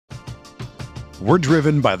We're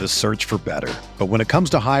driven by the search for better. But when it comes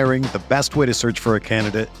to hiring, the best way to search for a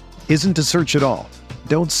candidate isn't to search at all.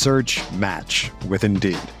 Don't search, match with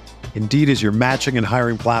Indeed. Indeed is your matching and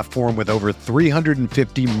hiring platform with over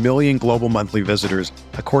 350 million global monthly visitors,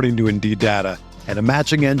 according to Indeed data, and a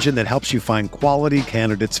matching engine that helps you find quality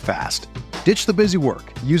candidates fast. Ditch the busy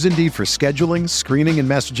work. Use Indeed for scheduling, screening, and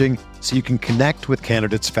messaging so you can connect with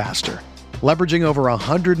candidates faster. Leveraging over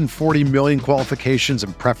 140 million qualifications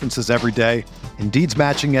and preferences every day, Indeed's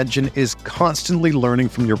matching engine is constantly learning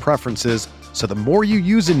from your preferences, so the more you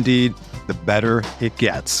use Indeed, the better it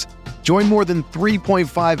gets. Join more than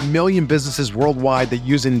 3.5 million businesses worldwide that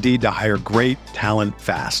use Indeed to hire great talent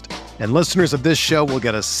fast. And listeners of this show will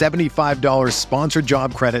get a $75 sponsored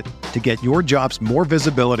job credit to get your jobs more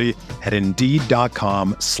visibility at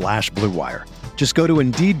Indeed.com/Blue Wire. Just go to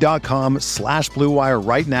Indeed.com/Blue Wire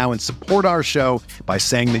right now and support our show by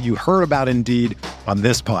saying that you heard about Indeed on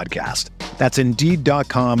this podcast. That's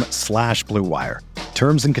Indeed.com/Blue Wire.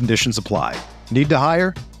 Terms and conditions apply. Need to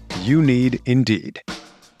hire? You need Indeed.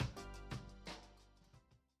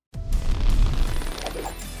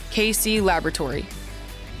 KC Laboratory,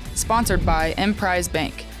 sponsored by Emprise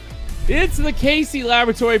Bank. It's the KC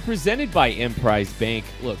Laboratory presented by Emprise Bank.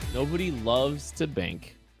 Look, nobody loves to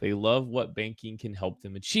bank. They love what banking can help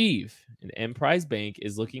them achieve. And Emprise Bank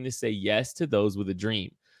is looking to say yes to those with a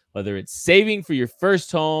dream. Whether it's saving for your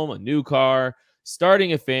first home, a new car,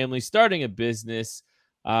 starting a family, starting a business,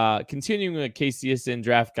 continuing a KCSN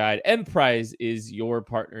draft guide, Emprise is your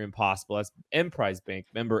partner in possible. That's Emprise Bank,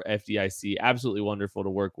 member FDIC. Absolutely wonderful to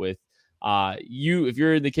work with. If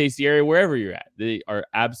you're in the KC area, wherever you're at, they are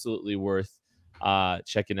absolutely worth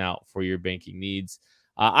checking out for your banking needs.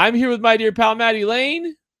 I'm here with my dear pal, Maddie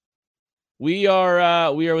Lane. We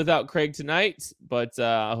are without Craig tonight, but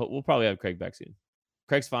we'll probably have Craig back soon.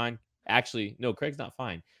 Craig's fine. Actually, no, Craig's not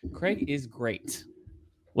fine. Craig is great.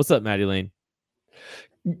 What's up, Maddie Lane?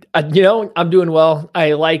 I'm doing well.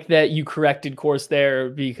 I like that you corrected course there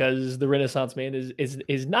because the Renaissance man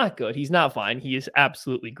is not good. He's not fine. He is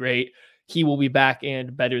absolutely great. He will be back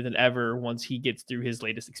and better than ever once he gets through his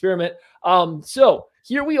latest experiment. So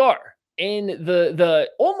here we are in the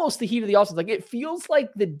almost the heat of the offseason. Like, it feels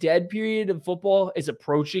like the dead period of football is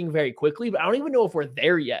approaching very quickly, but I don't even know if we're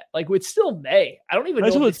there yet. Like, it's still May. I don't even know.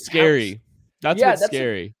 That's what's scary. That's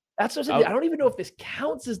scary. That's what I don't even know if this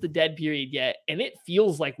counts as the dead period yet. And it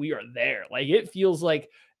feels like we are there. Like, it feels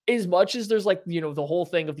like, as much as there's the whole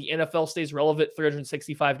thing of the NFL stays relevant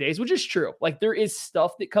 365 days, which is true. Like, there is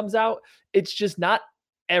stuff that comes out. It's just not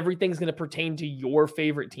everything's going to pertain to your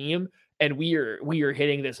favorite team. And we are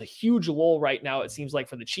hitting this a huge lull right now, it seems like,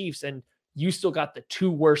 for the Chiefs. And you still got the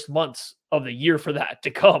 2 worst months of the year for that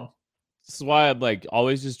to come. This is why I'm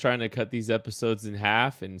always just trying to cut these episodes in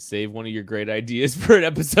half and save one of your great ideas for an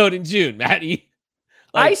episode in June, Maddie.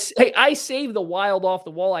 I save the wild off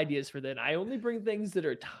the wall ideas for then. I only bring things that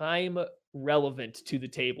are time relevant to the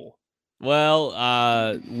table. Well,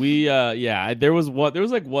 there was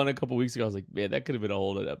one a couple weeks ago. I was like, man, that could have been a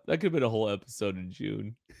whole episode in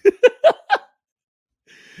June.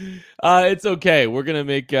 It's okay. We're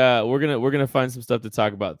gonna find some stuff to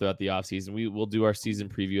talk about throughout the offseason. We'll do our season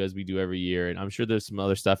preview as we do every year, and I'm sure there's some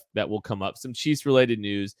other stuff that will come up, some Chiefs related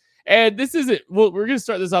news. And this isn't. Well, we're gonna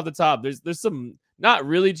start this off the top. There's some not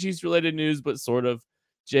really Chiefs related news, but sort of.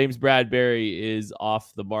 James Bradberry is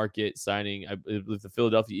off the market, signing with the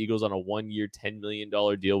Philadelphia Eagles on a 1-year, $10 million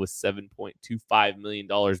deal with $7.25 million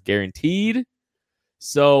guaranteed.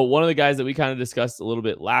 So one of the guys that we kind of discussed a little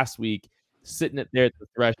bit last week, sitting there at the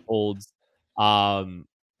thresholds,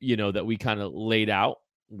 that we kind of laid out.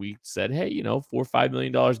 We said, hey, $4 or $5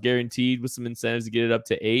 million guaranteed with some incentives to get it up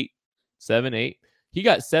to 7, 8. He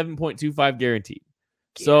got 7.25 guaranteed.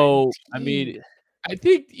 So, I mean, I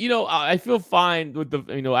think, I feel fine with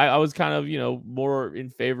I was kind of, more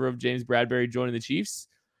in favor of James Bradberry joining the Chiefs.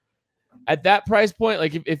 At that price point,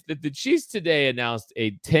 like if the Chiefs today announced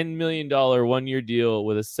a $10 million 1-year deal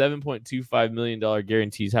with a $7.25 million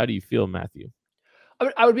guarantees, how do you feel, Matthew?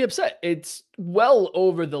 I would be upset. It's well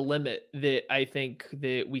over the limit that I think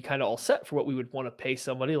that we kind of all set for what we would want to pay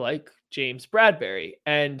somebody like James Bradberry.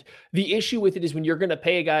 And the issue with it is when you're going to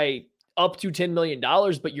pay a guy up to $10 million,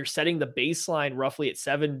 but you're setting the baseline roughly at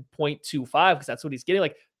 7.25 because that's what he's getting.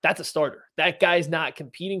 Like, that's a starter. That guy's not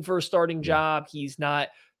competing for a starting job. He's not,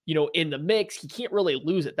 in the mix. He can't really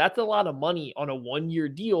lose it. That's a lot of money on a 1-year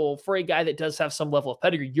deal for a guy that does have some level of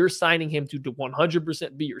pedigree. You're signing him to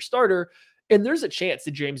 100% be your starter. And there's a chance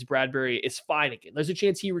that James Bradberry is fine again. There's a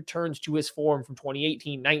chance he returns to his form from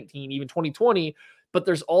 2018, 19, even 2020. But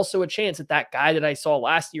there's also a chance that guy that I saw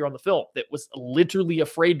last year on the film that was literally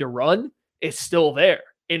afraid to run is still there.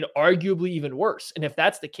 and arguably even worse. And if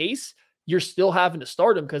that's the case, you're still having to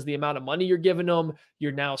start him because the amount of money you're giving him,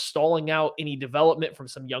 you're now stalling out any development from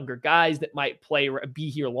some younger guys that might be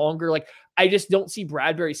here longer. Like, I just don't see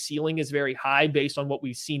Bradbury's ceiling as very high based on what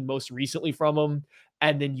we've seen most recently from him.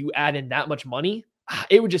 And then you add in that much money,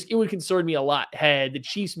 it would concern me a lot had the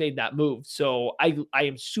Chiefs made that move. So I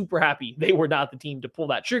am super happy they were not the team to pull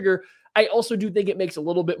that trigger. I also do think it makes a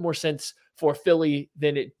little bit more sense for Philly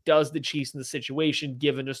than it does the Chiefs in the situation,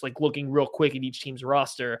 given just like looking real quick at each team's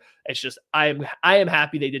roster. It's just, I am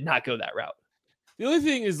happy they did not go that route. The only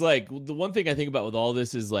thing is, like, the one thing I think about with all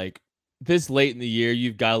this is, like, this late in the year,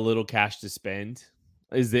 you've got a little cash to spend.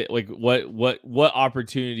 Is it like, what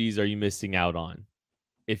opportunities are you missing out on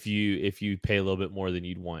if you pay a little bit more than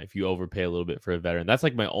you'd want, if you overpay a little bit for a veteran? That's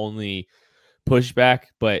like my only pushback,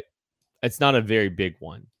 but it's not a very big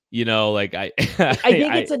one. You know, like I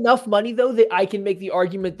think it's enough money though that I can make the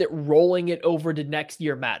argument that rolling it over to next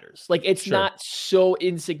year matters. Like, it's not so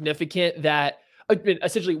insignificant that, I mean,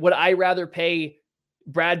 essentially, would I rather pay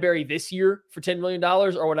Bradbury this year for $10 million,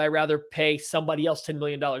 or would I rather pay somebody else $10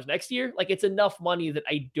 million next year? Like, it's enough money that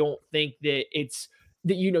I don't think that it's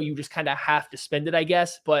that, you know, you just kind of have to spend it, I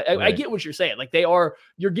guess. But right. I get what you're saying. Like,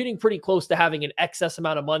 you're getting pretty close to having an excess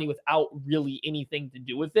amount of money without really anything to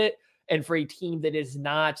do with it. And for a team that is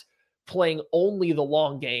not playing only the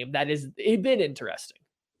long game, it's been interesting.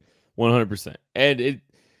 100%. And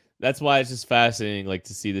that's why it's just fascinating, like,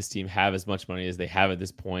 to see this team have as much money as they have at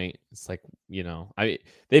this point. It's like, you know,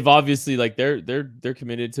 they've obviously, like, they're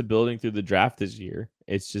committed to building through the draft this year.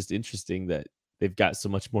 It's just interesting that they've got so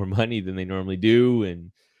much more money than they normally do.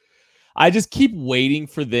 And I just keep waiting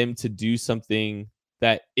for them to do something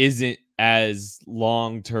that isn't as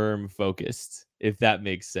long-term focused, if that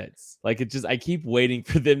makes sense. Like, I keep waiting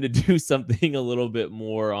for them to do something a little bit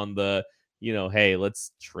more on the, you know, hey,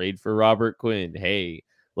 let's trade for Robert Quinn. Hey,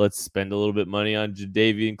 let's spend a little bit money on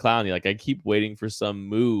Jadeveon Clowney. Like, I keep waiting for some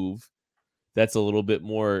move that's a little bit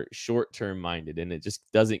more short-term minded, and it just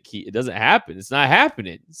doesn't happen. It's not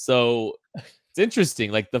happening. So it's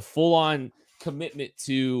interesting. Like, the full-on commitment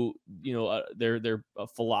to, you know, their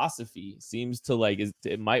philosophy seems to, like,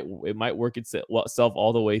 it might work itself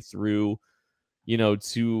all the way through, you know,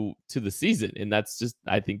 to the season. And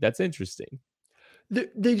I think that's interesting.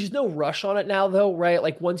 There's no rush on it now, though, right?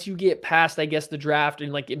 Like, once you get past, I guess, the draft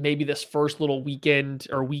and, like, maybe this first little weekend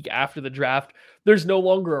or week after the draft, there's no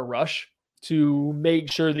longer a rush to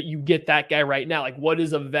make sure that you get that guy right now. Like, what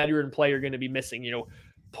is a veteran player going to be missing? You know,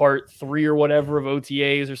 part 3 or whatever of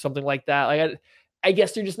OTAs or something like that. Like, I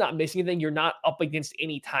guess they're just not missing anything. You're not up against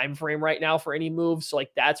any time frame right now for any moves. So,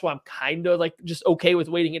 like, that's why I'm kind of, like, just okay with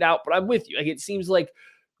waiting it out. But I'm with you. Like, it seems like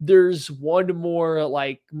there's one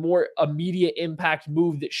more immediate impact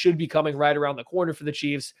move that should be coming right around the corner for the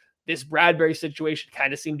Chiefs. This Bradbury situation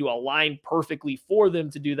kind of seemed to align perfectly for them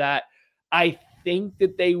to do that. I think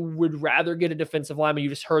that they would rather get a defensive lineman. You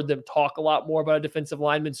just heard them talk a lot more about a defensive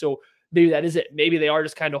lineman. So maybe that is it. Maybe they are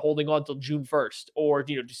just kind of holding on till June 1st, or,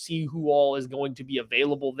 you know, to see who all is going to be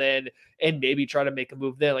available then and maybe try to make a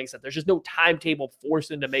move then. Like I said, there's just no timetable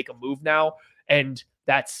forcing to make a move now. And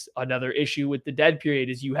that's another issue with the dead period,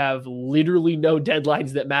 is you have literally no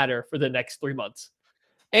deadlines that matter for the next 3 months.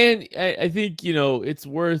 And I think, you know, it's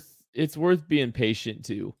worth being patient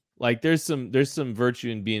too. Like, there's some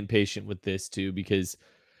virtue in being patient with this too, because,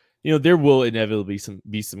 you know, there will inevitably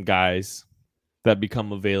be some guys that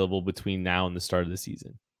become available between now and the start of the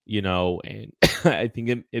season, you know, and I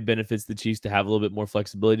think it benefits the Chiefs to have a little bit more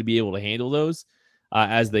flexibility to be able to handle those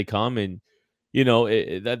as they come. And, you know,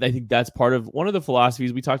 I think that's part of one of the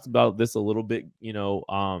philosophies. We talked about this a little bit, you know,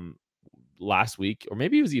 last week, or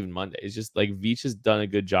maybe it was even Monday. It's just like Veach has done a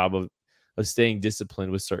good job of staying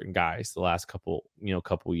disciplined with certain guys the last couple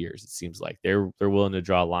years. It seems like they're willing to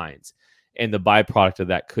draw lines, and the byproduct of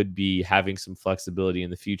that could be having some flexibility in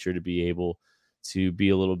the future to be able to be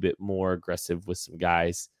a little bit more aggressive with some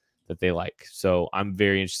guys that they like. So I'm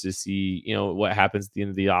very interested to see, you know, what happens at the end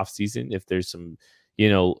of the offseason. If there's some, you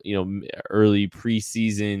know, early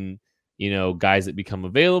preseason, you know, guys that become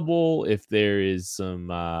available, if there is some,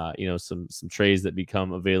 you know, some trades that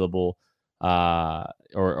become available,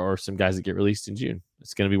 or some guys that get released in June.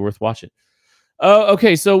 It's going to be worth watching.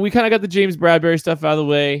 Okay. So we kind of got the James Bradbury stuff out of the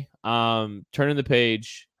way, turning the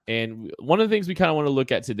page. And one of the things we kind of want to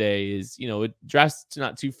look at today is, you know, draft's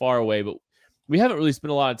not too far away, but we haven't really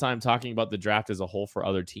spent a lot of time talking about the draft as a whole for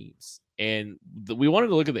other teams. And we wanted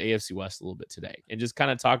to look at the AFC West a little bit today and just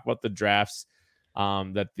kind of talk about the drafts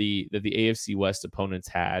that the AFC West opponents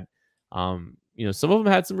had. You know, some of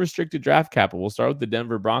them had some restricted draft capital. We'll start with the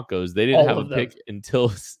Denver Broncos. They didn't have a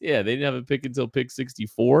pick until pick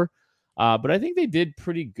 64. But I think they did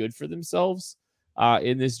pretty good for themselves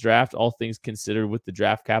in this draft, all things considered, with the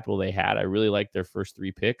draft capital they had. I really like their first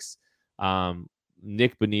 3 picks.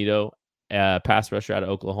 Nick Bonito, pass rusher out of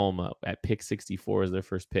Oklahoma, at pick 64 is their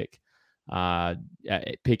first pick. At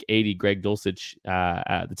pick 80, Greg Dulcich,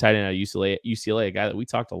 the tight end out of UCLA, a guy that we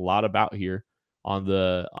talked a lot about here on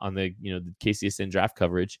the the KCSN draft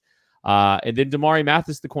coverage. And then Damari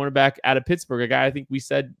Mathis, the cornerback out of Pittsburgh, a guy I think we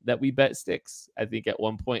said that we bet sticks, I think, at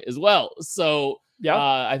one point as well. So yeah,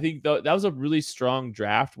 I think that was a really strong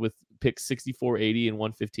draft with picks 64, 80, and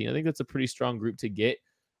 115. I think that's a pretty strong group to get.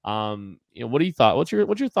 What do you thought? What's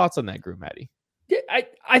your thoughts on that group, Maddie? Yeah,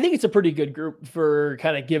 I think it's a pretty good group for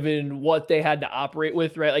kind of given what they had to operate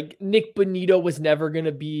with, right? Like Nick Bonito was never going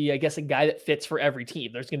to be, I guess, a guy that fits for every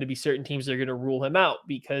team. There's going to be certain teams that are going to rule him out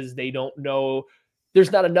because they don't know.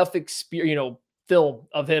 There's not enough experience, film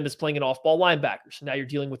of him as playing an off-ball linebacker. So now you're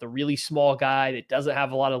dealing with a really small guy that doesn't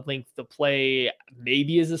have a lot of length to play,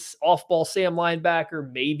 maybe as an off-ball Sam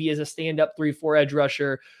linebacker, maybe as a stand-up 3-4 edge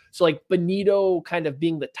rusher. So like Bonito kind of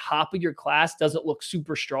being the top of your class doesn't look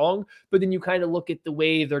super strong, but then you kind of look at the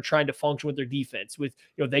way they're trying to function with their defense with,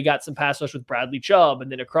 they got some pass rush with Bradley Chubb,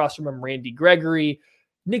 and then across from him, Randy Gregory.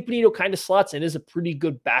 Nick Bonito kind of slots in as a pretty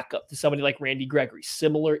good backup to somebody like Randy Gregory,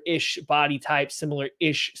 similar-ish body type,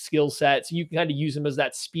 similar-ish skill set. So you can kind of use him as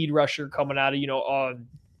that speed rusher coming out of, on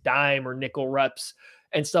dime or nickel reps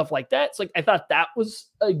and stuff like that. So like, I thought that was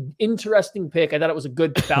an interesting pick. I thought it was a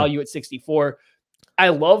good value at 64. I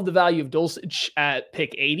love the value of Dulcich at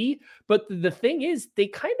pick 80, but the thing is they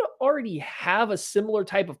kind of already have a similar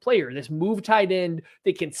type of player, this move tight end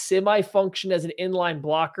that can semi-function as an inline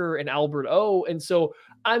blocker in Albert O. And so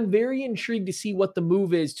I'm very intrigued to see what the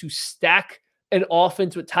move is to stack an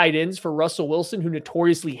offense with tight ends for Russell Wilson, who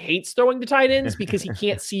notoriously hates throwing to tight ends because he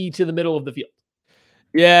can't see to the middle of the field.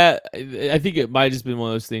 Yeah, I think it might have just been one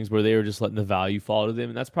of those things where they were just letting the value fall to them.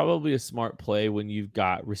 And that's probably a smart play when you've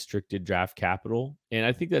got restricted draft capital. And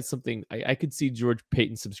I think that's something I could see George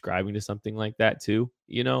Paton subscribing to something like that too,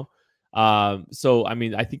 So, I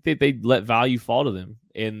mean, I think they let value fall to them.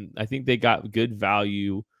 And I think they got good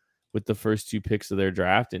value with the first 2 picks of their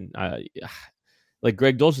draft. And like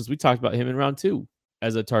Greg Dulcich, we talked about him in round 2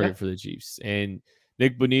 as a target for the Chiefs. And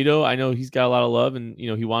Nick Bonito, I know he's got a lot of love, and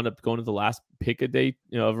he wound up going to the last pick a day,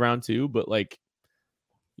 of round 2. But like,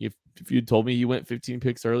 if you told me he went 15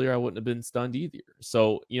 picks earlier, I wouldn't have been stunned either.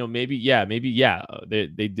 So maybe they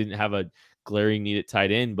didn't have a glaring need at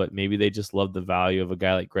tight end, but maybe they just love the value of a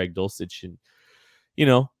guy like Greg Dulcich, and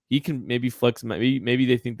he can maybe flex. Maybe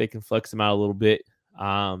they think they can flex him out a little bit,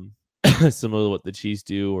 similar to what the Chiefs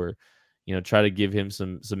do, or try to give him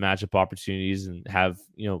some matchup opportunities and have,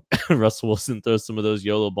 Russell Wilson throw some of those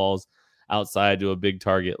YOLO balls outside to a big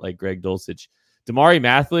target like Greg Dulcich. Damari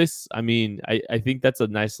Mathis, I mean, I think that's a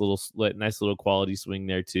nice little quality swing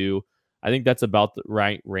there too. I think that's about the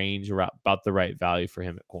right range, or about the right value for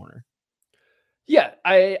him at corner. Yeah,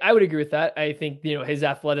 I would agree with that. I think, his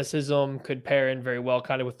athleticism could pair in very well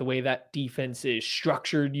kind of with the way that defense is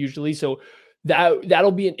structured usually. So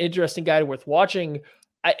that'll be an interesting guy worth watching.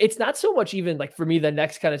 It's not so much even like for me, the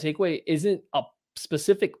next kind of takeaway isn't a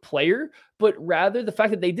specific player, but rather the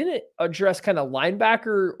fact that they didn't address kind of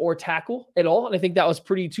linebacker or tackle at all. And I think that was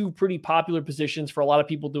two pretty popular positions for a lot of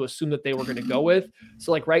people to assume that they were going to go with.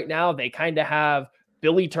 So like right now they kind of have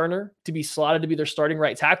Billy Turner to be slotted to be their starting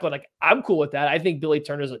right tackle. And like, I'm cool with that. I think Billy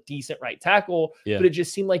Turner is a decent right tackle, but it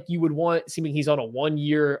just seemed like you would seeming he's on a 1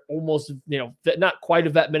 year, almost, not quite a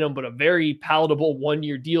vet minimum, but a very palatable 1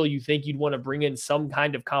 year deal. You think you'd want to bring in some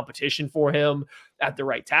kind of competition for him at the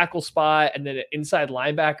right tackle spot. And then an inside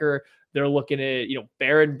linebacker, they're looking at,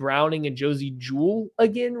 Baron Browning and Josie Jewell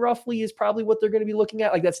again, roughly is probably what they're going to be looking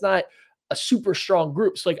at. Like that's not a super strong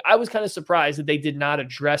group. So like, I was kind of surprised that they did not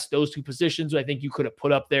address those 2 positions. I think you could have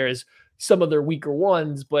put up there as some of their weaker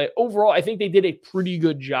ones, but overall, I think they did a pretty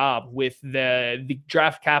good job with the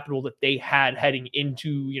draft capital that they had heading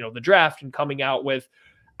into, the draft and coming out with.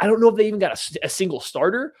 I don't know if they even got a single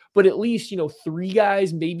starter, but at least, 3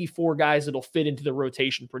 guys, maybe 4 guys that'll fit into the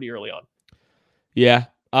rotation pretty early on. Yeah.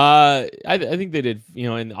 I think they did,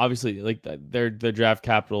 and obviously like their draft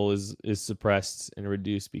capital is suppressed and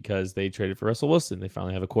reduced because they traded for Russell Wilson. They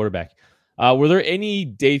finally have a quarterback. Were there any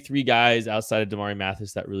day 3 guys outside of Damari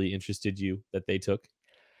Mathis that really interested you that they took?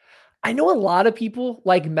 I know a lot of people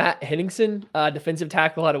like Matt Henningsen, defensive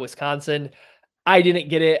tackle out of Wisconsin. I didn't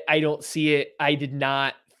get it. I don't see it. I did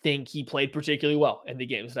not think he played particularly well in the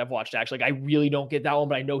games that I've watched. Actually, like, I really don't get that one,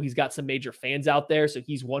 but I know he's got some major fans out there, so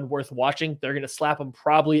he's one worth watching. They're going to slap him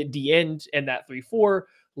probably at the end and that 3-4,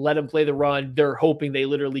 let him play the run. They're hoping they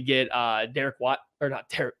literally get Derek Wolfe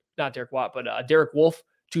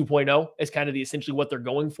 2.0 is kind of essentially what they're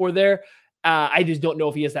going for there. I just don't know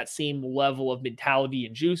if he has that same level of mentality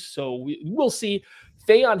and juice. So we'll see.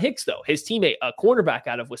 Faion Hicks, though, his teammate, a cornerback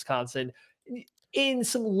out of Wisconsin, in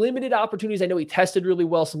some limited opportunities. I know he tested really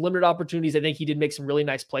well, some limited opportunities. I think he did make some really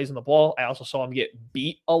nice plays on the ball. I also saw him get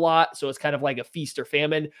beat a lot. So it's kind of like a feast or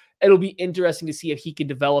famine. It'll be interesting to see if he can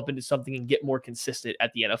develop into something and get more consistent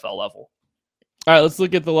at the NFL level. All right, let's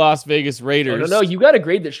look at the Las Vegas Raiders. No, you got to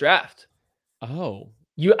grade this draft. Oh.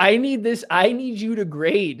 I need you to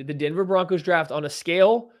grade the Denver Broncos draft on a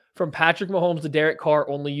scale from Patrick Mahomes to Derek Carr,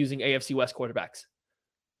 only using AFC West quarterbacks.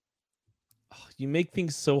 Oh, you make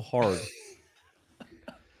things so hard.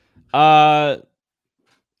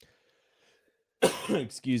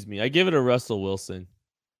 Excuse me. I give it a Russell Wilson.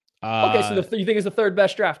 Okay, so you think it's the third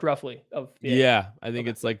best draft, roughly? Yeah, I think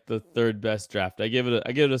it's like the third best draft. I give it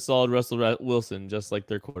a solid Russell Wilson, just like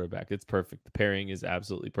their quarterback. It's perfect. The pairing is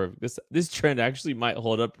absolutely perfect. This trend actually might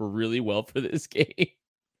hold up really well for this game.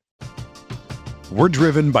 We're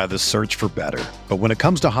driven by the search for better, but when it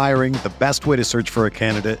comes to hiring, the best way to search for a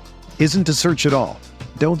candidate isn't to search at all.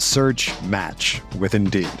 Don't search, match with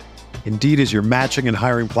Indeed. Indeed is your matching and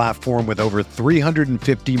hiring platform with over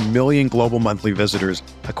 350 million global monthly visitors,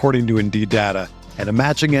 according to Indeed data, and a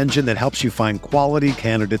matching engine that helps you find quality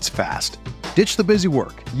candidates fast. Ditch the busy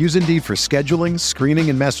work. Use Indeed for scheduling, screening,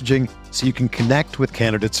 and messaging so you can connect with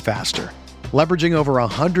candidates faster. Leveraging over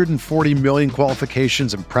 140 million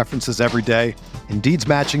qualifications and preferences every day, Indeed's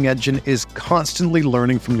matching engine is constantly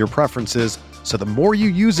learning from your preferences, so the more you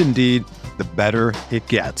use Indeed, the better it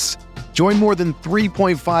gets. Join more than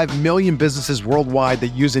 3.5 million businesses worldwide that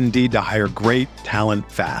use Indeed to hire great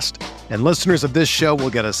talent fast. And listeners of this show will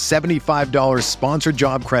get a $75 sponsored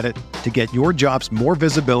job credit to get your jobs more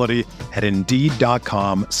visibility at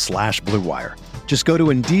Indeed.com/Blue Wire. Just go to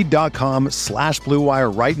Indeed.com/Blue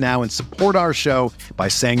Wire right now and support our show by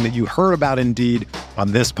saying that you heard about Indeed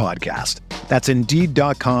on this podcast. That's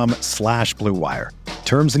Indeed.com/Blue Wire.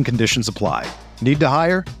 Terms and conditions apply. Need to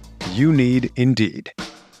hire? You need Indeed.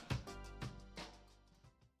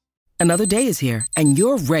 Another day is here, and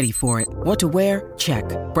you're ready for it. What to wear? Check.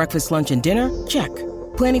 Breakfast, lunch, and dinner? Check.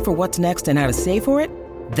 Planning for what's next and how to save for it?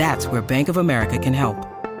 That's where Bank of America can help.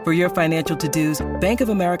 For your financial to-dos, Bank of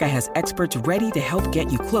America has experts ready to help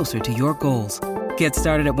get you closer to your goals. Get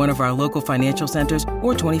started at one of our local financial centers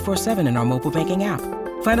or 24/7 in our mobile banking app.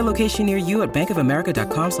 Find a location near you at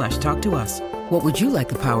bankofamerica.com/talktous. What would you like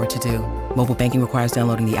the power to do? Mobile banking requires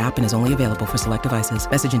downloading the app and is only available for select devices.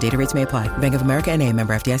 Message and data rates may apply. Bank of America NA,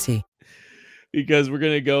 member FDIC. Because we're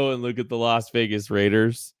going to go and look at the Las Vegas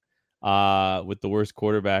Raiders with the worst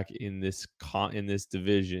quarterback in this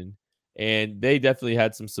division. And they definitely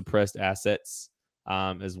had some suppressed assets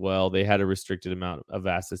as well. They had a restricted amount of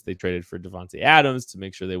assets. They traded for Devontae Adams to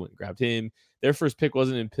make sure they went and grabbed him. Their first pick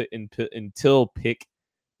wasn't until pick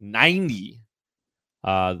 90.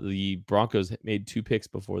 The Broncos made 2 picks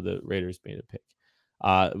before the Raiders made a pick.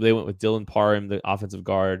 They went with Dylan Parham, the offensive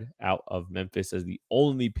guard out of Memphis, as the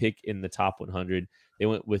only pick in the top 100. They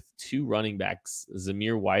went with 2 running backs,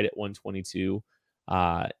 Zamir White at 122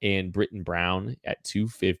 and Britton Brown at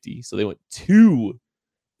 250. So they went 2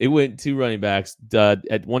 running backs.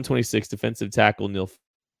 At 126, defensive tackle Neil,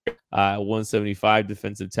 175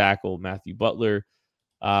 defensive tackle Matthew Butler,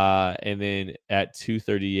 and then at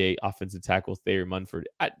 238 offensive tackle Thayer Munford.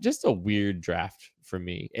 Just a weird draft for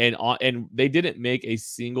me. And they didn't make a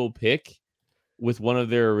single pick with one of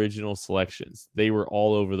their original selections. They were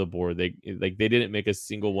all over the board. They didn't make a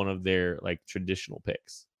single one of their traditional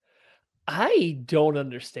picks. I don't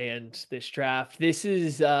understand this draft. This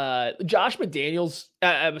is Josh McDaniels,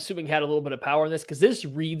 I'm assuming, had a little bit of power in this, because this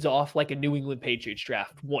reads off like a New England Patriots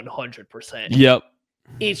draft 100%. Yep.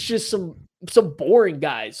 It's just some boring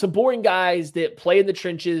guys, that play in the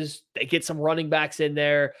trenches. They get some running backs in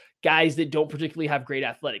there, guys that don't particularly have great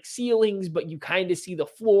athletic ceilings, but you kind of see the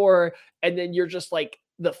floor. And then you're just like,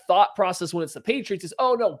 the thought process when it's the Patriots is,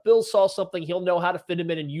 oh no, Bill saw something. He'll know how to fit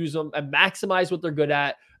them in and use them and maximize what they're good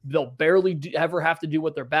at. They'll barely ever have to do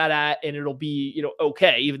what they're bad at. And it'll be,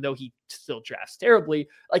 okay, even though he still drafts terribly,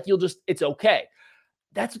 it's okay.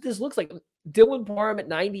 That's what this looks like. Dylan Parham at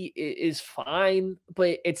 90 is fine,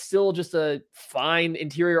 but it's still just a fine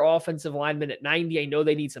interior offensive lineman at 90. I know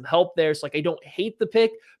they need some help there. So I don't hate the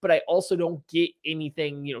pick, but I also don't get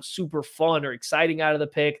anything, super fun or exciting out of the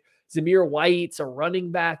pick. Zamir White's a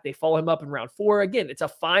running back. They follow him up in round 4. Again, it's a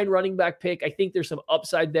fine running back pick. I think there's some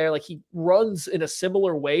upside there. He runs in a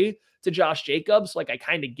similar way to Josh Jacobs. I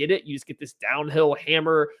kind of get it. You just get this downhill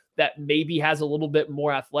hammer that maybe has a little bit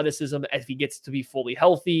more athleticism as he gets to be fully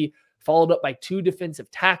healthy, followed up by 2 defensive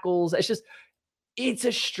tackles. it's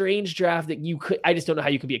a strange draft that I just don't know how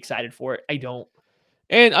you can be excited for it. I don't.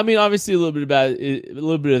 And I mean, obviously, a little bit of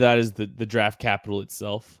that is the draft capital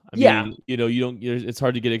itself. I mean, it's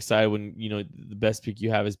hard to get excited when the best pick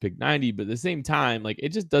you have is pick 90, but at the same time, like it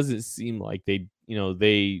just doesn't seem like they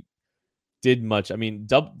did much. I mean,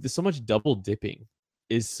 so much double dipping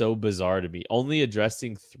is so bizarre to me. Only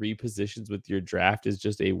addressing 3 positions with your draft is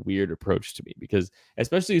just a weird approach to me, because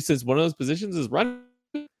especially since one of those positions is running.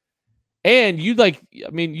 And you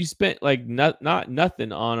spent like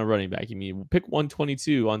nothing on a running back. Pick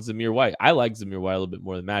 122 on Zamir White. I like Zamir White a little bit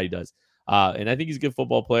more than Maddie does. And I think he's a good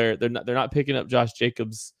football player. They're not picking up Josh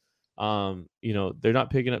Jacobs. They're not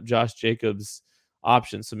picking up Josh Jacobs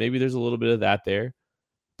options. So maybe there's a little bit of that there.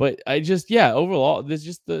 But overall, there's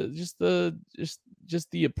just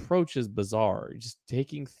the approach is bizarre. Just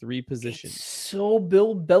taking 3 positions. It's so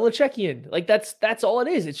Bill Belichickian. Like that's all it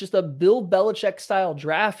is. It's just a Bill Belichick style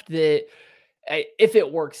draft that if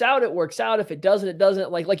it works out, it works out. If it doesn't, it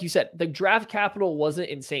doesn't. Like you said, the draft capital wasn't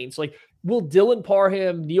insane. So like, will Dylan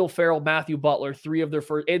Parham, Neil Farrell, Matthew Butler, 3 of their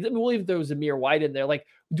first, and we'll leave there was Zamir White in there. Like,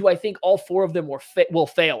 do I think all 4 of them will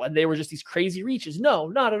fail and they were just these crazy reaches? No,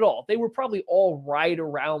 not at all. They were probably all right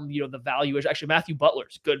around, the value. Actually, Matthew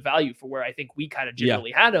Butler's good value for where I think we kind of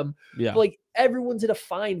generally had him. Yeah. But like everyone's at a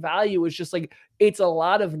fine value. It's just like, it's a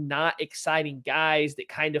lot of not exciting guys that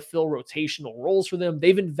kind of fill rotational roles for them.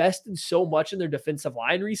 They've invested so much in their defensive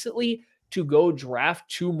line recently to go draft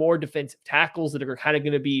 2 more defensive tackles that are kind of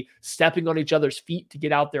going to be stepping on each other's feet to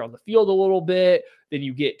get out there on the field a little bit. Then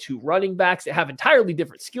you get 2 running backs that have entirely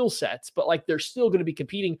different skill sets, but like they're still going to be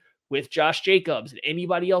competing with Josh Jacobs and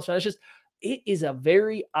anybody else. And it is a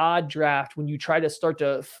very odd draft when you try to start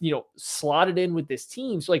to, slot it in with this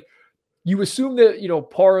team. So like you assume that,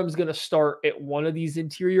 Parham's going to start at one of these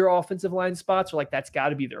interior offensive line spots, or like that's got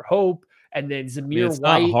to be their hope. And then Zamir it's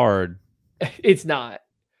White. Not hard. It's not.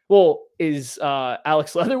 Well, is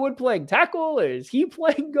Alex Leatherwood playing tackle? Or is he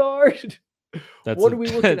playing guard? What are we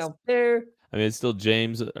looking out there? I mean, it's still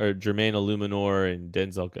James or Jermaine Illuminor and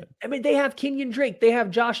Denzel Good. I mean, they have Kenyon Drake. They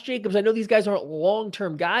have Josh Jacobs. I know these guys aren't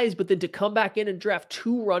long-term guys, but then to come back in and draft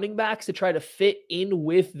 2 running backs to try to fit in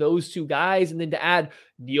with those 2 guys, and then to add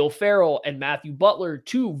Neil Farrell and Matthew Butler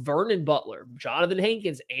to Vernon Butler, Jonathan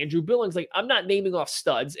Hankins, Andrew Billings. Like, I'm not naming off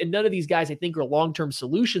studs, and none of these guys I think are long-term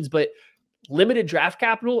solutions, but limited draft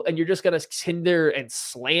capital, and you're just going to sit there and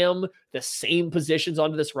slam the same positions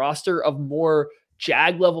onto this roster of more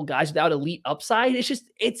Jag level guys without elite upside.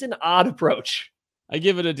 It's an odd approach. I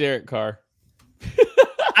give it a Derek Carr.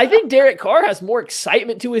 I think Derek Carr has more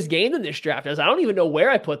excitement to his game than this draft does. I don't even know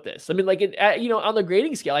where I put this. I mean, like, on the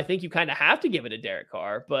grading scale, I think you kind of have to give it a Derek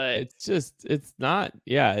Carr, but it's not.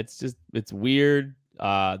 Yeah, it's weird.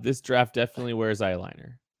 This draft definitely wears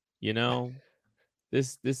eyeliner,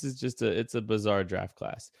 This is just it's a bizarre draft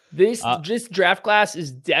class. This draft class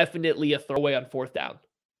is definitely a throwaway on 4th down.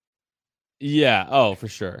 Yeah. Oh, for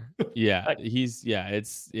sure. Yeah.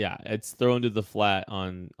 It's thrown to the flat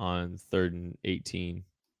on 3rd and 18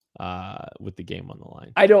 with the game on the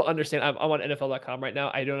line. I don't understand. I'm on NFL.com right now.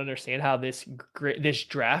 I don't understand how this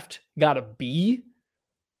draft got a B.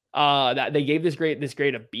 That they gave this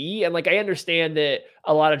grade a B, and like I understand that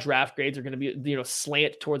a lot of draft grades are going to be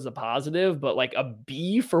slant towards the positive, but like a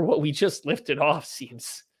B for what we just lifted off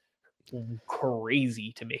seems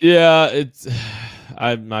crazy to me. Yeah,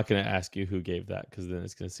 I'm not going to ask you who gave that, because then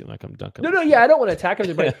it's going to seem like I'm dunking. No, yeah, I don't want to attack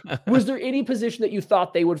everybody. Was there any position that you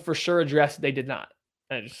thought they would for sure address that they did not?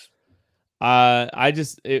 It's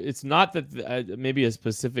not that maybe a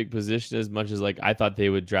specific position as much as like I thought they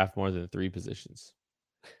would draft more than 3 positions.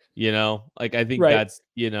 Like I think that's,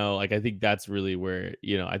 like I think that's really where,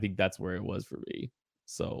 I think that's where it was for me.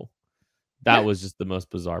 So that was just the most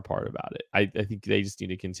bizarre part about it. I think they just need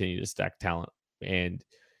to continue to stack talent, and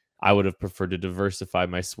I would have preferred to diversify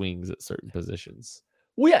my swings at certain positions.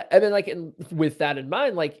 Well, yeah. I mean, with that in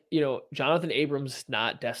mind, like, Jonathan Abrams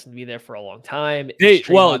not destined to be there for a long time. Here's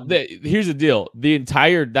the deal.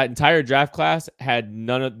 That entire draft class had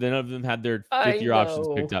none of them had their 5th-year options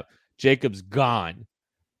picked up. Jacobs gone.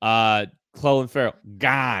 Clelin Ferrell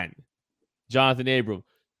gone. Jonathan Abram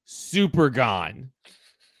super gone.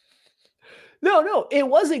 No, it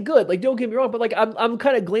wasn't good. Like, don't get me wrong, but like I'm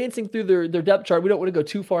kind of glancing through their depth chart. We don't want to go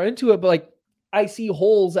too far into it, but like I see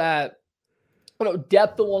holes at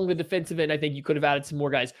depth along the defensive end. I think you could have added some more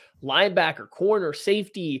guys. Linebacker, corner,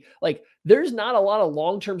 safety. Like, there's not a lot of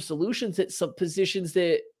long-term solutions at some positions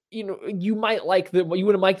that you might like that you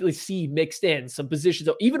would have likely see mixed in some positions.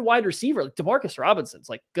 Even wide receiver, like Demarcus Robinson's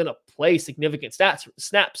like gonna play significant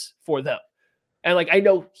snaps for them. And like, I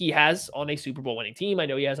know he has on a Super Bowl winning team. I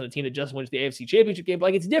know he has on a team that just went to the AFC Championship game, but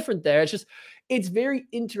like, it's different there. It's very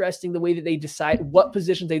interesting the way that they decide what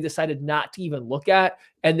positions they decided not to even look at,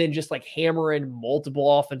 and then just like hammer in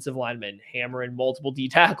multiple offensive linemen, hammer in multiple D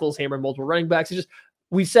tackles, hammer in multiple running backs.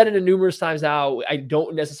 We've said it numerous times now. I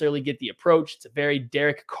don't necessarily get the approach. It's a very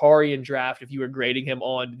Derek Carrian draft if you were grading him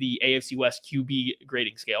on the AFC West QB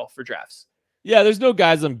grading scale for drafts. Yeah, there's no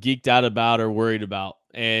guys I'm geeked out about or worried about.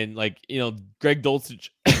 And like, Greg Dulcich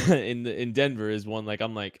in Denver is one, like,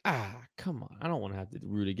 I'm like, come on. I don't want to have to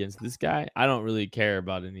root against this guy. I don't really care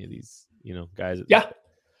about any of these, guys. Yeah.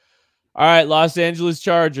 All right. Los Angeles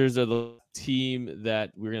Chargers are the team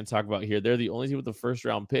that we're going to talk about here. They're the only team with the first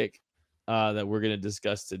round pick that we're going to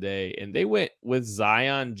discuss today. And they went with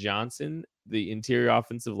Zion Johnson, the interior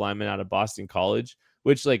offensive lineman out of Boston College,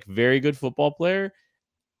 which, like, very good football player.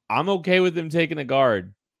 I'm okay with him taking a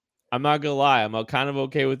guard. I'm not going to lie. I'm kind of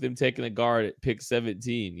okay with him taking a guard at pick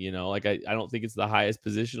 17. Like, I don't think it's the highest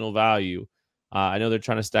positional value. I know they're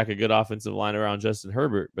trying to stack a good offensive line around Justin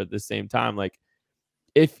Herbert, but at the same time, like,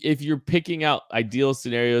 if you're picking out ideal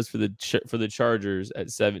scenarios for the Chargers at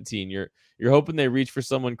 17, you're hoping they reach for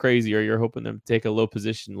someone crazy, or you're hoping them to take a low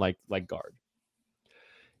position like guard.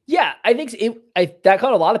 Yeah, I think that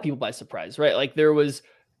caught a lot of people by surprise, right? Like,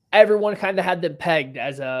 everyone kind of had them pegged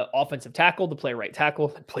as a offensive tackle to play right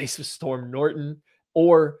tackle in place of Storm Norton,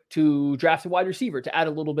 or to draft a wide receiver to add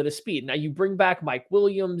a little bit of speed. Now you bring back Mike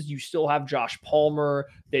Williams. You still have Josh Palmer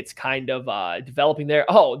that's kind of developing there.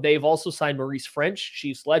 Oh, they've also signed Maurice French,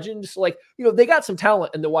 Chiefs legend. So, like, they got some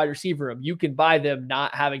talent in the wide receiver room. You can buy them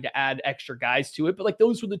not having to add extra guys to it. But like,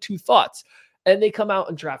 those were the two thoughts. And they come out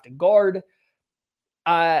and draft a guard.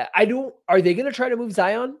 Are they going to try to move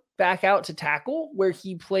Zion back out to tackle where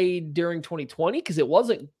he played during 2020? Because it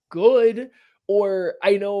wasn't good. Or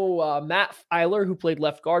I know Matt Filer, who played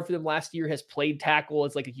left guard for them last year, has played tackle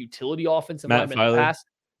as like a utility offensive lineman in the past.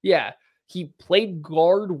 Yeah, he played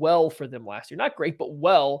guard well for them last year. Not great, but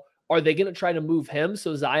well. Are they going to try to move him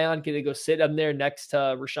so Zion can go sit up there next to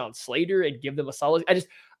Rashawn Slater and give them a solid?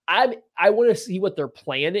 I want to see what their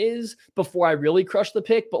plan is before I really crush the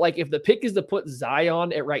pick. But like, if the pick is to put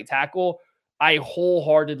Zion at right tackle, I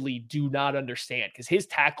wholeheartedly do not understand, because his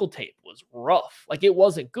tackle tape was rough. Like, it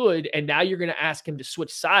wasn't good. And now you're going to ask him to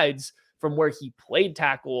switch sides from where he played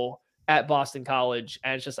tackle at Boston College.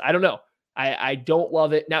 And it's just, I don't know. I don't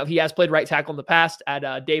love it. Now, he has played right tackle in the past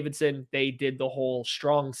at Davidson. They did the whole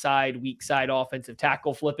strong side, weak side offensive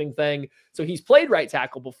tackle flipping thing. So he's played right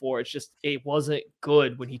tackle before. It's just, it wasn't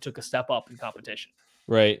good when he took a step up in competition.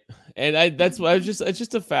 Right. And it's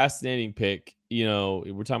just a fascinating pick.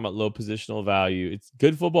 We're talking about low positional value. It's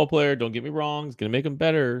good football player. Don't get me wrong. It's going to make him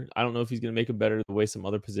better. I don't know if he's going to make him better the way some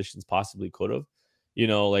other positions possibly could have.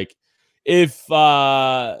 Like, if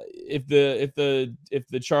the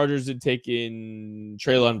Chargers had taken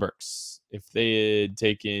Treylon Burks, if they had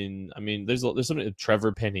taken, there's something,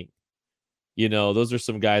 Trevor Penning, those are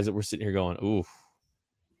some guys that we're sitting here going, ooh,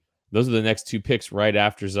 those are the next two picks right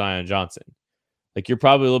after Zion Johnson. Like, you're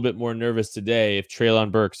probably a little bit more nervous today if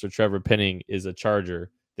Treylon Burks or Trevor Penning is a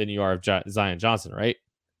Charger than you are of Zion Johnson, right?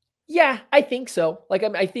 Yeah, I think so. Like,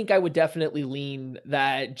 I think I would definitely lean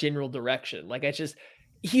that general direction. Like,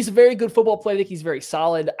 he's a very good football player. I think he's very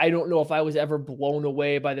solid. I don't know if I was ever blown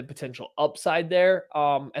away by the potential upside there.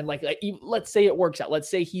 And like, let's say it works out.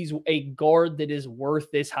 Let's say he's a guard that is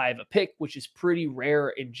worth this high of a pick, which is pretty rare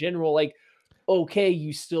in general. Like, okay,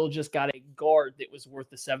 you still just got a guard that was worth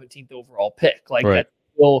the 17th overall pick. Like, right. That's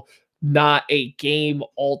still not a game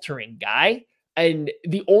altering guy. And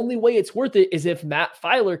the only way it's worth it is if Matt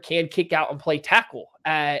Filer can kick out and play tackle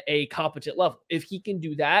at a competent level. If he can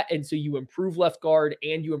do that, and so you improve left guard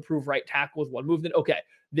and you improve right tackle with one move,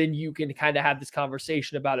 then you can kind of have this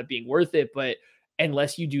conversation about it being worth it. But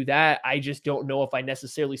unless you do that, I just don't know if I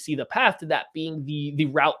necessarily see the path to that being the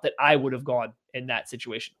route that I would have gone in that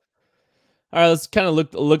situation. All right, let's kind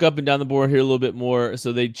of look up and down the board here a little bit more.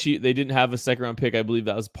 So they didn't have a second round pick. I believe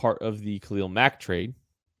that was part of the Khalil Mack trade.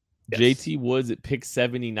 Yes. JT Woods at pick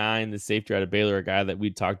 79, the safety out of Baylor, a guy that we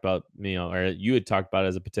talked about, or you had talked about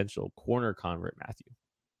as a potential corner convert, Matthew.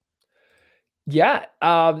 Yeah.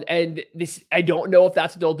 And this, I don't know if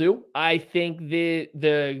that's what they'll do. I think the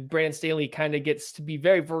Brandon Staley kind of gets to be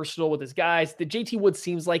very versatile with his guys. The JT Woods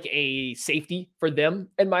seems like a safety for them,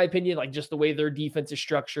 in my opinion, like just the way their defense is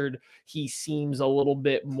structured. He seems a little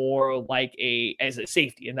bit more like as a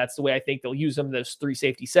safety. And that's the way I think they'll use him, those three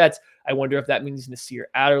safety sets. I wonder if that means Nasir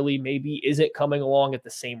Adderley maybe isn't coming along at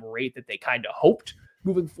the same rate that they kind of hoped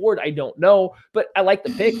moving forward. I don't know, but I like the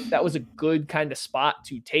pick. That was a good kind of spot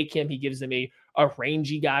to take him. He gives them a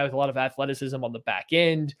rangy guy with a lot of athleticism on the back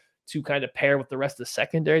end to kind of pair with the rest of the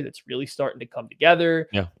secondary that's really starting to come together.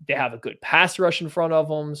 Yeah. They have a good pass rush in front of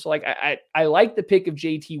them. So like I like the pick of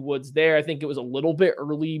JT Woods there. I think it was a little bit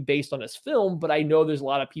early based on his film, but I know there's a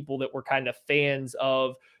lot of people that were kind of fans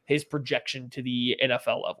of his projection to the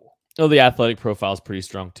NFL level. Oh, the athletic profile is pretty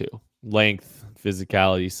strong too. Length,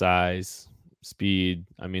 physicality, size, speed.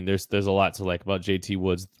 I mean, there's a lot to like about JT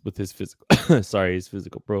Woods with his physical his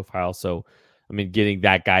physical profile. So I mean, getting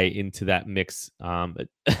that guy into that mix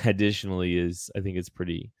additionally I think it's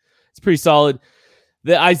pretty solid.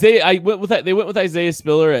 They went with Isaiah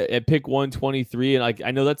Spiller at pick 123, and like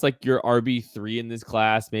I know that's like your RB3 in this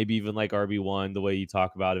class, maybe even like RB1 the way you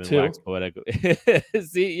talk about him in Wax Poetic.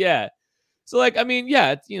 See, yeah. So like I mean,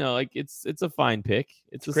 yeah, it's, you know, like it's a fine pick.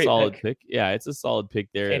 It's a solid pick. Yeah, it's a solid pick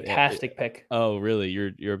there. Fantastic pick. Oh, really?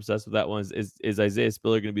 You're obsessed with that one? Is Isaiah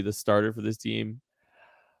Spiller going to be the starter for this team?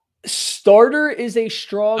 Starter is a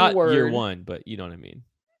strong Not word. Year one, but you know what I mean.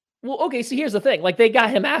 Well, okay, so here's the thing. Like, they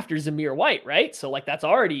got him after Zamir White, right? So, like, that's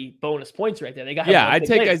already bonus points right there. They got him. Yeah, I'd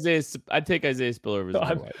take Isaiah Spiller over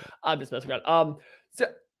Zamir White. I'm just messing around. So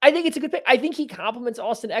I think it's a good pick. I think he complements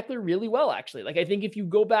Austin Eckler really well, actually. Like, I think if you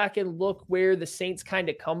go back and look where the Saints kind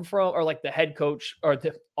of come from, or like the head coach or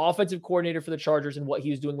the offensive coordinator for the Chargers and what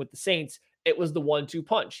he was doing with the Saints, it was the 1-2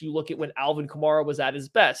 punch. You look at when Alvin Kamara was at his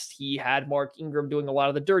best, he had Mark Ingram doing a lot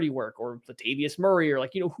of the dirty work, or Latavius Murray, or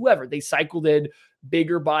like, you know, whoever. They cycled in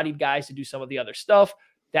bigger bodied guys to do some of the other stuff.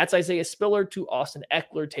 That's Isaiah Spiller to Austin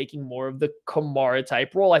Eckler taking more of the Kamara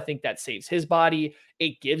type role. I think that saves his body.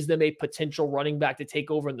 It gives them a potential running back to take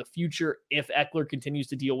over in the future if Eckler continues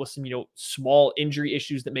to deal with some, you know, small injury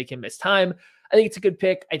issues that make him miss time. I think it's a good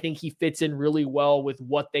pick. I think he fits in really well with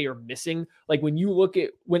what they are missing. Like when you look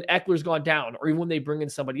at when Eckler's gone down, or even when they bring in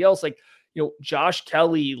somebody else, like, you know, Josh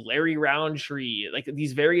Kelly, Larry Roundtree, like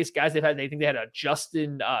these various guys they've had. They think they had a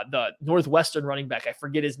Justin, the Northwestern running back, I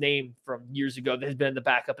forget his name, from years ago, that has been in the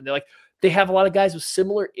backup. And they have a lot of guys with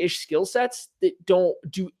similar-ish skill sets that don't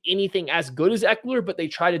do anything as good as Eckler, but they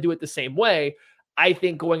try to do it the same way. I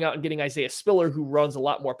think going out and getting Isaiah Spiller, who runs a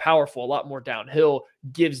lot more powerful, a lot more downhill,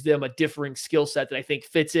 gives them a differing skill set that I think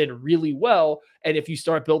fits in really well. And if you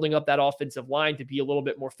start building up that offensive line to be a little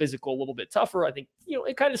bit more physical, a little bit tougher, I think, you know,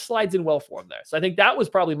 it kind of slides in well for them there. So I think that was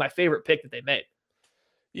probably my favorite pick that they made.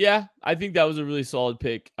 Yeah, I think that was a really solid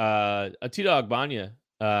pick. Atito Ogbonnia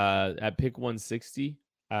at pick 160,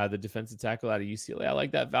 the defensive tackle out of UCLA. I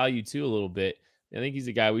like that value too a little bit. I think he's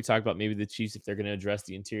a guy we talked about, maybe the Chiefs, if they're going to address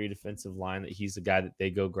the interior defensive line, that he's the guy that they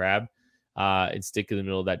go grab and stick in the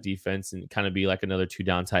middle of that defense and kind of be like another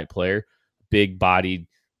 2-down type player, big bodied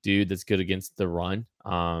dude that's good against the run.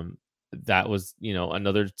 That was, you know,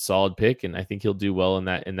 another solid pick, and I think he'll do well in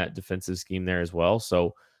that defensive scheme there as well.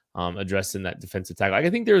 So addressing that defensive tackle, I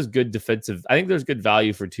think there's good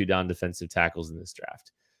value for 2-down defensive tackles in this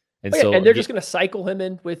draft. And and they're just going to cycle him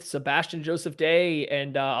in with Sebastian Joseph Day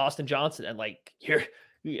and Austin Johnson. And like,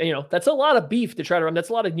 you know, that's a lot of beef to try to run. That's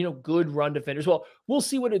a lot of, you know, good run defenders. Well, we'll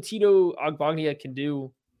see what Atito Ogbonnia can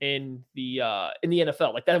do in the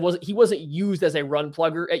NFL. Like he wasn't used as a run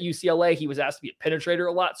plugger at UCLA. He was asked to be a penetrator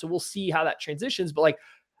a lot. So we'll see how that transitions. But like,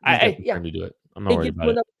 to do it. I'm not worried about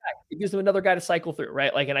it. It gives them another guy to cycle through,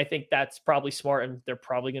 right? Like, and I think that's probably smart, and they're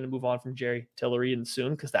probably going to move on from Jerry Tillery and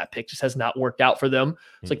soon, because that pick just has not worked out for them.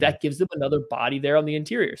 It's like that gives them another body there on the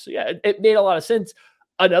interior. So yeah, it made a lot of sense.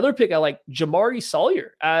 Another pick I like, Jamari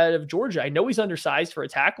Sawyer out of Georgia. I know he's undersized for a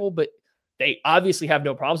tackle, but they obviously have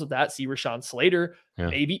no problems with that. See Rashawn Slater. Yeah.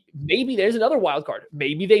 Maybe there's another wild card.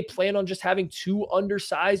 Maybe they plan on just having 2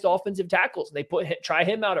 undersized offensive tackles, and they try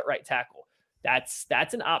him out at right tackle. That's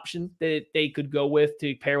an option that they could go with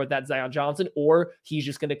to pair with that Zion Johnson, or he's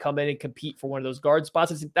just going to come in and compete for one of those guard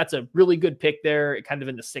spots. That's a really good pick there, kind of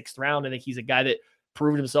in the 6th round. I think he's a guy that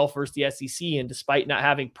proved himself versus the SEC, and despite not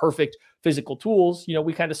having perfect physical tools, you know,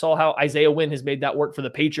 we kind of saw how Isaiah Wynn has made that work for the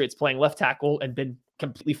Patriots playing left tackle and been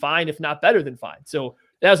completely fine, if not better than fine. So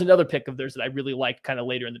that was another pick of theirs that I really liked kind of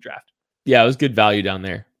later in the draft. Yeah, it was good value down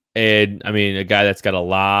there. And I mean, a guy that's got a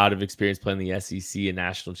lot of experience playing the SEC and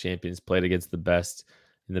national champions, played against the best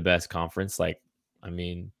in the best conference. Like, I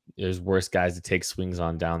mean, there's worse guys to take swings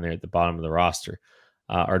on down there at the bottom of the roster,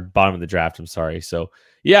 or bottom of the draft. I'm sorry. So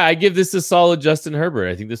yeah, I give this a solid Justin Herbert.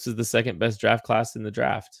 I think this is the 2nd best draft class in the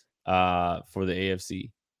draft for the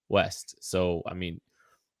AFC West. So, I mean,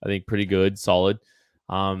 I think pretty good, solid.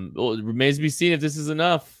 Well, it remains to be seen if this is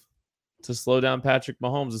enough to slow down Patrick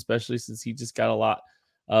Mahomes, especially since he just got a lot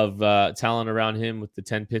of talent around him with the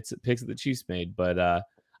 10 picks that the Chiefs made. But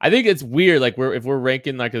I think it's weird. Like, if we're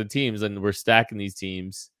ranking like the teams and we're stacking these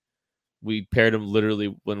teams, we paired them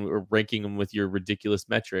literally when we were ranking them with your ridiculous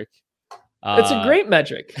metric. It's a great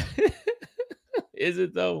metric. Is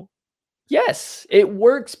it though? Yes, it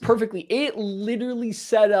works perfectly. It literally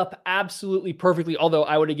set up absolutely perfectly. Although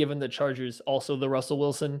I would have given the Chargers also the Russell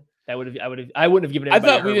Wilson. I wouldn't have given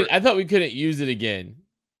anybody. I thought we couldn't use it again.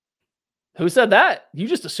 Who said that? You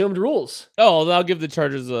just assumed rules. Oh, I'll give the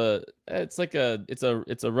Chargers it's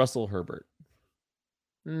a Russell Herbert.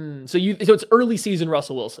 So it's early season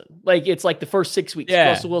Russell Wilson. Like it's like the first 6 weeks. Yeah.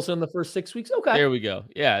 Russell Wilson in the first 6 weeks. Okay. There we go.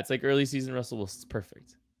 Yeah, it's like early season Russell Wilson's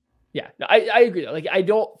perfect. Yeah, no, I agree. Like I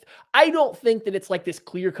don't think that it's like this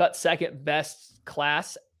clear-cut second best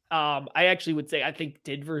class. I actually would say I think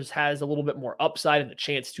Denver's has a little bit more upside and the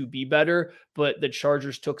chance to be better, but the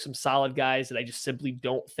Chargers took some solid guys that I just simply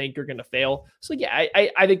don't think are going to fail. So yeah,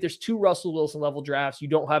 I think there's 2 Russell Wilson level drafts. You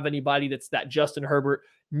don't have anybody that's that Justin Herbert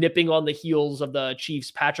nipping on the heels of the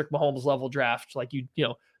Chiefs Patrick Mahomes level draft. Like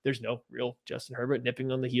there's no real Justin Herbert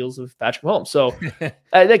nipping on the heels of Patrick Mahomes. So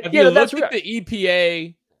that's the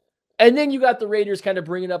EPA. And then you got the Raiders kind of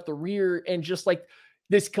bringing up the rear and just like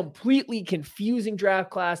this completely confusing draft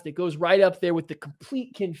class that goes right up there with the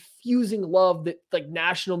complete confusing love that like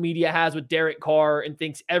national media has with Derek Carr and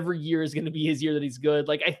thinks every year is going to be his year that he's good.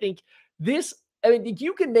 Like, I think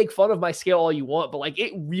you can make fun of my scale all you want, but like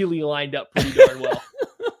it really lined up pretty darn well.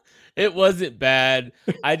 It wasn't bad.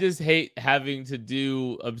 I just hate having to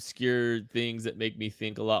do obscure things that make me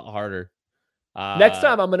think a lot harder. Next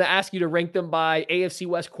time I'm going to ask you to rank them by AFC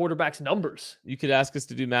West quarterbacks numbers. You could ask us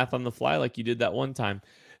to do math on the fly like you did that one time.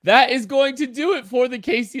 That is going to do it for the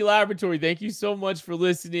KC Laboratory. Thank you so much for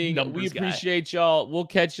listening. We appreciate y'all. We'll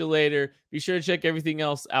catch you later. Be sure to check everything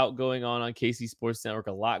else out going on KC Sports Network.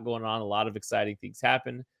 A lot going on. A lot of exciting things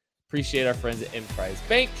happen. Appreciate our friends at Emprise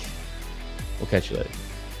Bank. We'll catch you later.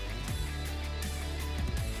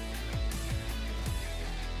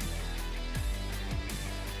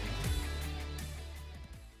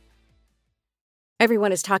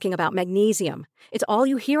 Everyone is talking about magnesium. It's all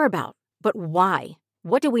you hear about. But why?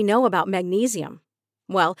 What do we know about magnesium?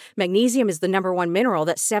 Well, magnesium is the #1 mineral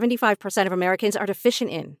that 75% of Americans are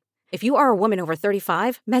deficient in. If you are a woman over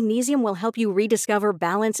 35, magnesium will help you rediscover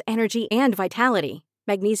balance, energy, and vitality.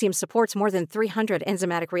 Magnesium supports more than 300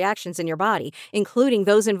 enzymatic reactions in your body, including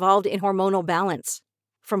those involved in hormonal balance.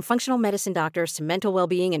 From functional medicine doctors to mental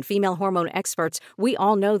well-being and female hormone experts, we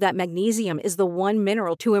all know that magnesium is the one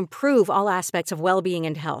mineral to improve all aspects of well-being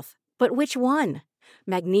and health. But which one?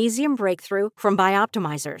 Magnesium Breakthrough from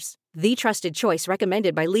Bioptimizers, the trusted choice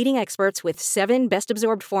recommended by leading experts with 7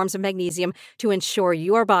 best-absorbed forms of magnesium to ensure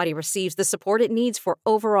your body receives the support it needs for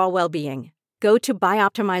overall well-being. Go to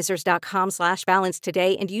bioptimizers.com/balance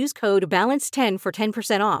today and use code BALANCE10 for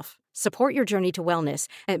 10% off. Support your journey to wellness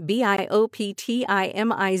at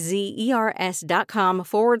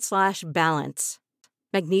bioptimizers.com/balance.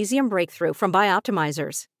 Magnesium Breakthrough from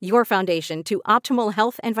Bioptimizers, your foundation to optimal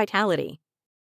health and vitality.